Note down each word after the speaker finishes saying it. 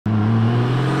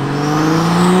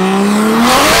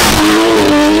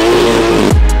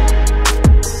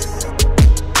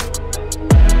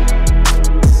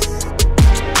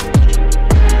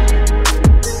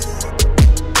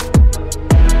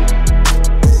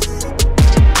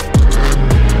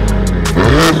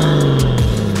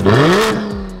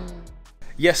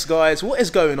Yes guys, what is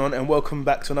going on, and welcome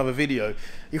back to another video.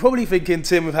 You're probably thinking,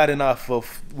 Tim, we've had enough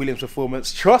of Williams'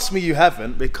 performance. Trust me, you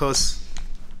haven't, because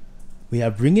we are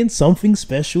bringing something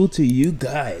special to you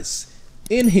guys.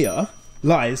 In here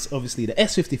lies obviously the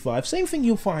S55, same thing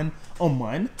you'll find on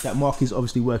mine that Mark is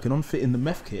obviously working on, fitting the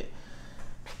meth kit.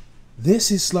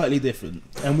 This is slightly different,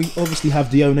 and we obviously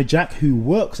have the owner Jack, who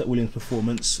works at Williams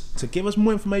Performance, to give us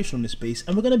more information on this piece.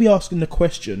 And we're going to be asking the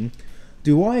question,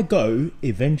 do I go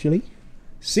eventually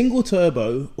single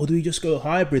turbo, or do we just go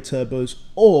hybrid turbos,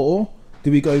 or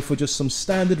do we go for just some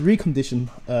standard reconditioned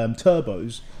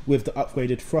turbos with the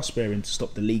upgraded thrust bearing to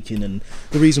stop the leaking and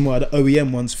the reason why the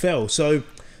OEM ones fell? So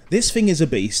this thing is a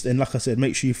beast, and like I said,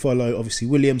 make sure you follow obviously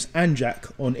Williams and Jack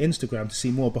on Instagram to see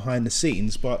more behind the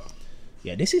scenes. But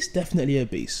yeah, this is definitely a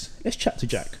beast. Let's chat to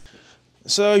Jack.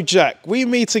 So Jack, we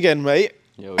meet again, mate.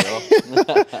 Here we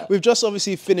are. We've just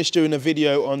obviously finished doing a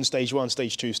video on stage 1,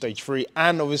 stage 2, stage 3,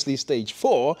 and obviously stage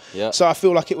 4. Yeah. So I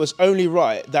feel like it was only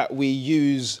right that we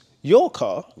use your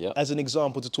car yeah. as an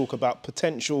example to talk about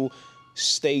potential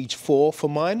stage 4 for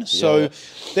mine. So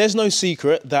there's no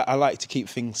secret that I like to keep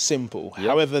things simple. Yeah.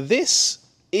 However, this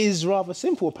is rather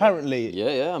simple, apparently.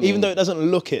 Yeah. I mean, even though it doesn't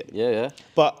look it. Yeah.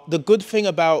 But the good thing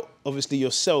about obviously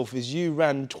yourself is you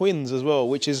ran twins as well,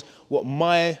 which is what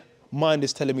my mind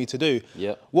is telling me to do.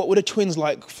 Yeah. What were the twins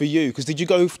like for you? Because did you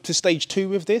go to stage 2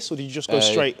 with this, or did you just go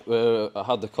straight? I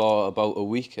had the car about a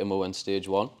week and we went stage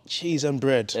 1. Cheese and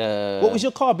bread. What was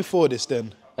your car before this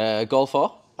then? Golf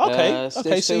R. Okay.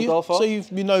 Stage 2 Golf R. So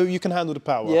you know you can handle the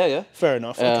power. Yeah. Fair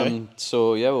enough. Okay.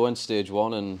 So yeah, we went stage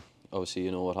 1, and obviously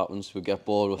you know what happens. We get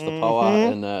bored with the power,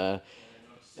 and I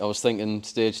was thinking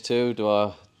stage 2.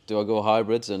 Do I go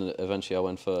hybrids? And eventually I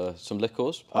went for some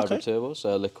Litcos, hybrid turbos,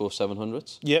 Litco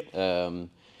 700s. Yep.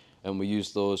 And we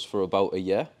used those for about a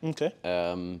year. Okay.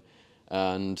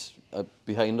 And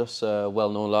behind us, a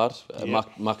well-known lad,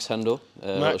 Max Hendo.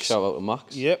 Max. Shout out to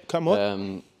Max. Yep, come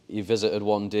on. He visited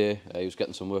one day. He was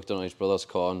getting some work done on his brother's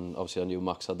car, and obviously I knew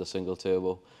Max had the single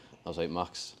turbo. I was like,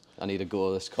 Max, I need a go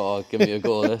of this car. Give me a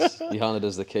go of this. He handed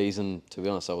us the keys, and to be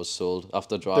honest, I was sold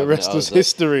after driving. The rest was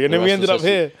history, and then we ended up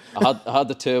here. I had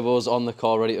the turbos on the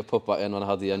car ready to put back in when I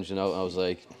had the engine out, and I was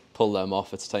like, pull them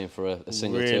off. It's time for a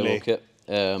single turbo kit.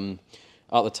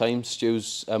 At the time,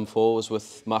 Stu's M4 was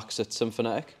with Max at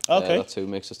Symphonetic. Okay. That's who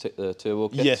makes the turbo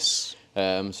kits. Yes.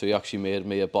 So he actually made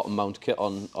me a bottom mount kit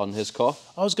on his car.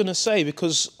 I was going to say,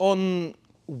 because on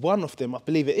one of them, I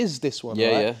believe it is this one, right?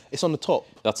 Yeah. It's on the top.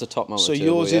 That's a top mounted So turbo,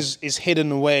 yours is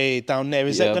hidden away down there.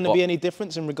 Is there going to be any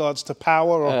difference in regards to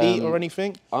power or heat or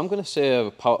anything? I'm going to say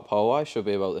power-wise should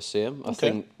be about the same. I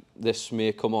think this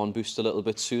may come on boost a little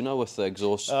bit sooner with the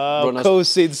exhaust runners. Of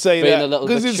course he'd say being that, a little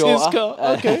bit it's shorter. his car.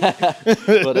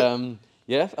 Okay. But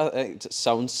yeah, it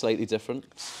sounds slightly different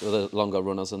with the longer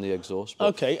runners and the exhaust. But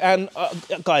okay, and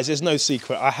guys, there's no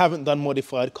secret. I haven't done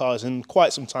modified cars in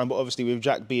quite some time, but obviously with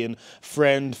Jack being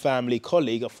friend, family,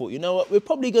 colleague, I thought, you know what, we're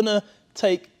probably going to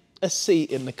take a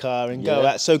seat in the car and go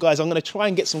out. So guys, I'm going to try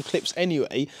and get some clips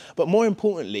anyway. But more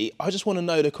importantly, I just want to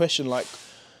know the question, like,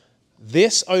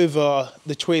 this over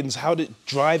the twins, how did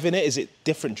driving it? Is it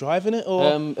different driving it, or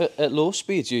at low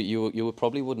speeds you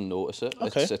probably wouldn't notice it.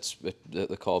 Okay.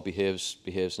 The car behaves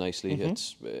nicely.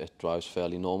 It drives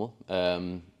fairly normal.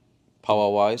 Power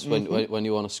wise, when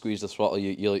you want to squeeze the throttle,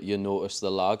 you notice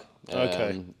the lag.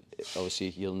 Okay. Obviously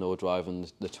you'll know driving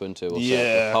the twin turbo. Yeah.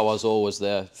 So the power's always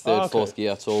there. Third, fourth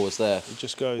gear, it's always there. It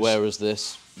just goes. Whereas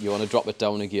this, you want to drop it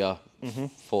down a gear.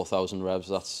 4,000 revs,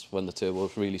 that's when the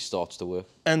turbo really starts to work.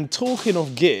 And talking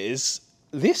of gears,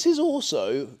 this is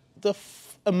also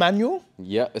a manual?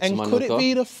 Yeah, it's a manual car. And could it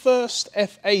be the first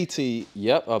F80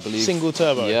 I believe, single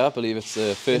turbo? Yeah, I believe it's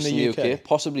the first in the UK.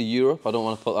 Possibly Europe, I don't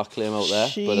want to put that claim out there.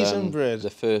 Cheese and bread. The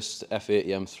first F80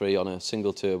 M3 on a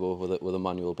single turbo with a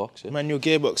manual box. Yeah. Manual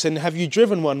gearbox. And have you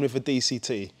driven one with a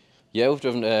DCT? Yeah, we've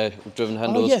driven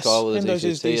Hendo's car with a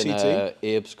DCT, and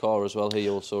Abe's car as well. He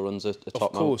also runs a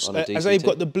top mount on a DCT. Has Abe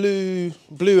got the blue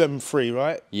M3,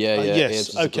 right? Yeah,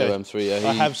 yes. Abe's the blue M3. Yeah,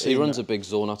 I have seen he runs a big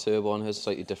Zona turbo on his,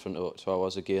 slightly different to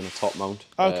ours again, a top mount.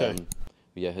 Okay.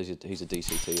 Yeah, he's a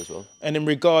DCT as well. And in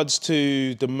regards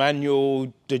to the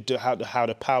manual, how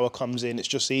the power comes in, it's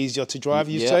just easier to drive,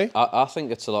 you say? I think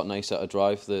it's a lot nicer to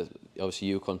drive. Obviously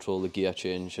you control the gear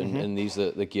change, and in these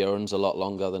the gearing's a lot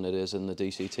longer than it is in the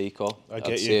DCT car. I'd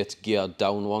say it's geared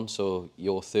down one, so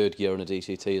your third gear in a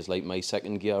DCT is like my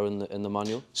second gear in the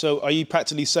manual. So are you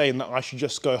practically saying that I should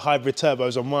just go hybrid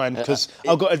turbos on mine because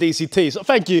I've got a DCT? So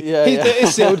thank you.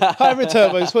 It's sealed. Hybrid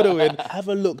turbos for the win. Have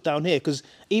a look down here, because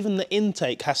even the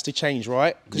intake has to change,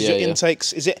 right? Because your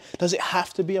intakes, does it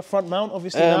have to be a front mount,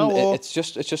 obviously, now? Or? It's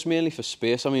just mainly for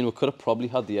space. I mean, we could have probably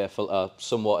had the air filter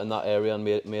somewhat in that area and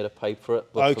made a pipe for it.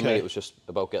 But for me, it was just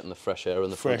about getting the fresh air in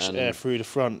the front end. Fresh air through the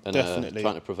front, and, definitely.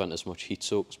 Trying to prevent as much heat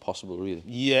soak as possible, really.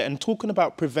 Yeah, and talking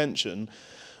about prevention,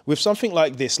 with something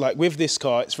like this, like with this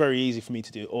car, it's very easy for me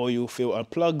to do. Oil, filter,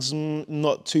 plugs,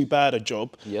 not too bad a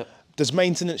job. Yep. Does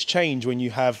maintenance change when you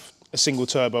have a single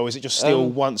turbo? Is it just still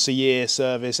once a year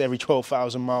service, every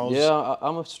 12,000 miles? Yeah,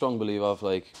 I'm a strong believer of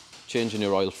like changing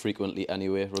your oil frequently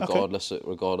anyway, regardless of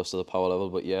the power level.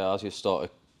 But yeah, as you start to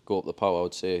go up the power, I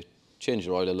would say change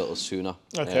your oil a little sooner.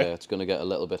 Okay. It's going to get a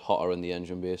little bit hotter in the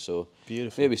engine bay, so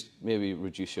beautiful. Maybe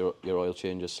reduce your oil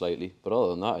changes slightly. But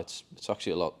other than that, it's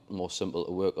actually a lot more simple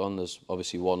to work on. There's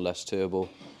obviously one less turbo,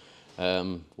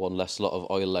 one less lot of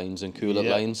oil lines and coolant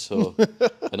lines, so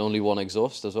and only one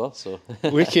exhaust as well. So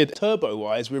wicked. Turbo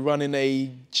wise, we're running a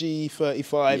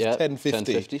G35 1050.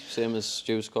 1050, same as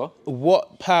Stu's car.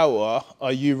 What power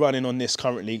are you running on this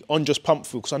currently? On just pump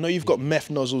fuel? Because I know you've got meth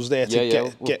nozzles there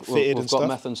to get fitted and stuff. We've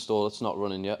got meth installed. It's not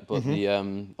running yet, but the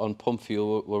on pump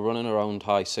fuel we're running around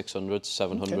high 600,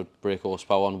 700 brake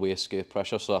horsepower on wastegate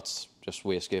pressure. So that's just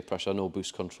wastegate pressure, no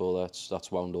boost control.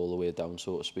 That's wound all the way down,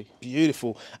 so to speak.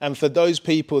 Beautiful. And for those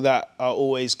people that are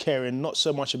always caring not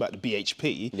so much about the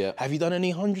BHP, have you done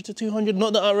any 100 to 200?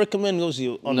 Not that I recommend,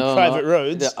 obviously, on private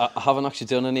roads. Yeah, I haven't actually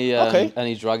done any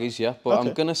draggies yet, but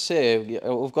I'm gonna say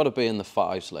we've got to be in the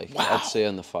fives. Like I'd say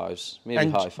in the fives, maybe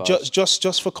high fives.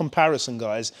 Just for comparison,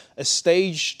 guys, a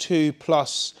stage 2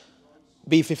 plus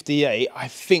B58, I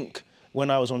think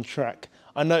when I was on track,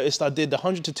 I noticed I did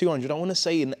 100 to 200, I want to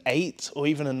say an 8 or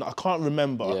even I can't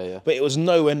remember, but it was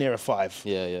nowhere near a 5.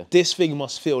 Yeah. This thing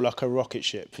must feel like a rocket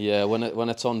ship. Yeah, when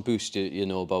it's on boost, you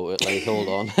know about it, like, hold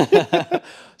on.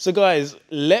 So guys,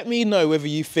 let me know whether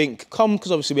you think,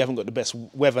 because obviously we haven't got the best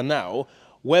weather now,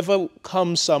 whether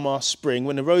come summer, spring,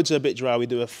 when the roads are a bit dry, we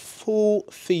do a full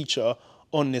feature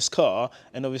on this car.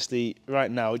 And obviously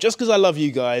right now, just because I love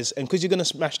you guys and because you're going to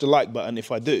smash the like button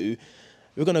if I do,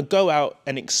 we're going to go out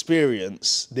and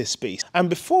experience this beast. And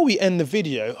before we end the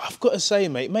video, I've got to say,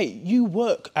 mate, you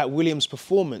work at Williams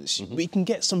Performance. We can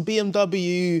get some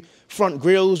BMW front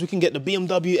grills. We can get the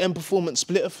BMW M Performance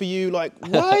splitter for you. Like,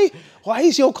 why? Why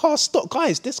is your car stock?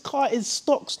 Guys, this car is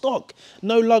stock.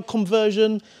 No lug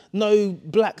conversion, no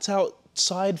blacked out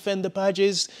side fender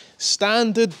badges,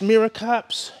 standard mirror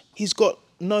caps. He's got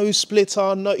no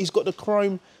splitter, he's got the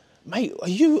chrome. Mate, are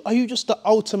you just the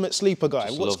ultimate sleeper guy?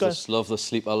 Love the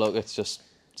sleeper look. It just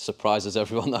surprises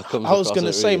everyone that comes across. I was going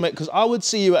to say, mate, because I would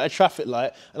see you at a traffic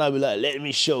light and I'd be like, let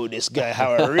me show this guy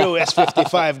how a real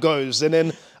S55 goes. And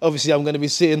then obviously I'm going to be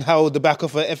seeing how the back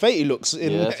of a F80 looks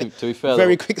in to be fair,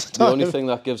 very quick time. The only thing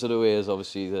that gives it away is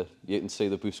obviously you can see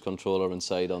the boost controller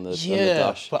inside on the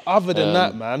dash. But other than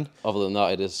that, man. Other than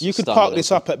that, it is. You could park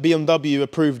this up at BMW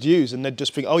approved use and they'd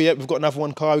just think, oh yeah, we've got another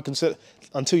one car we can sit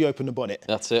until you open the bonnet.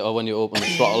 That's it, or when you open the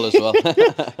throttle as well.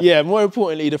 Yeah, more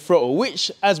importantly, the throttle, which,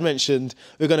 as mentioned,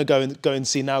 we're going to go and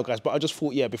see now, guys. But I just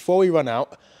thought, before we run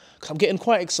out, because I'm getting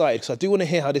quite excited, because I do want to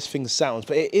hear how this thing sounds.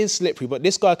 But it is slippery, but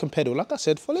this guy can pedal. Like I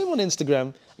said, follow him on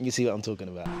Instagram, and you see what I'm talking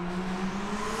about.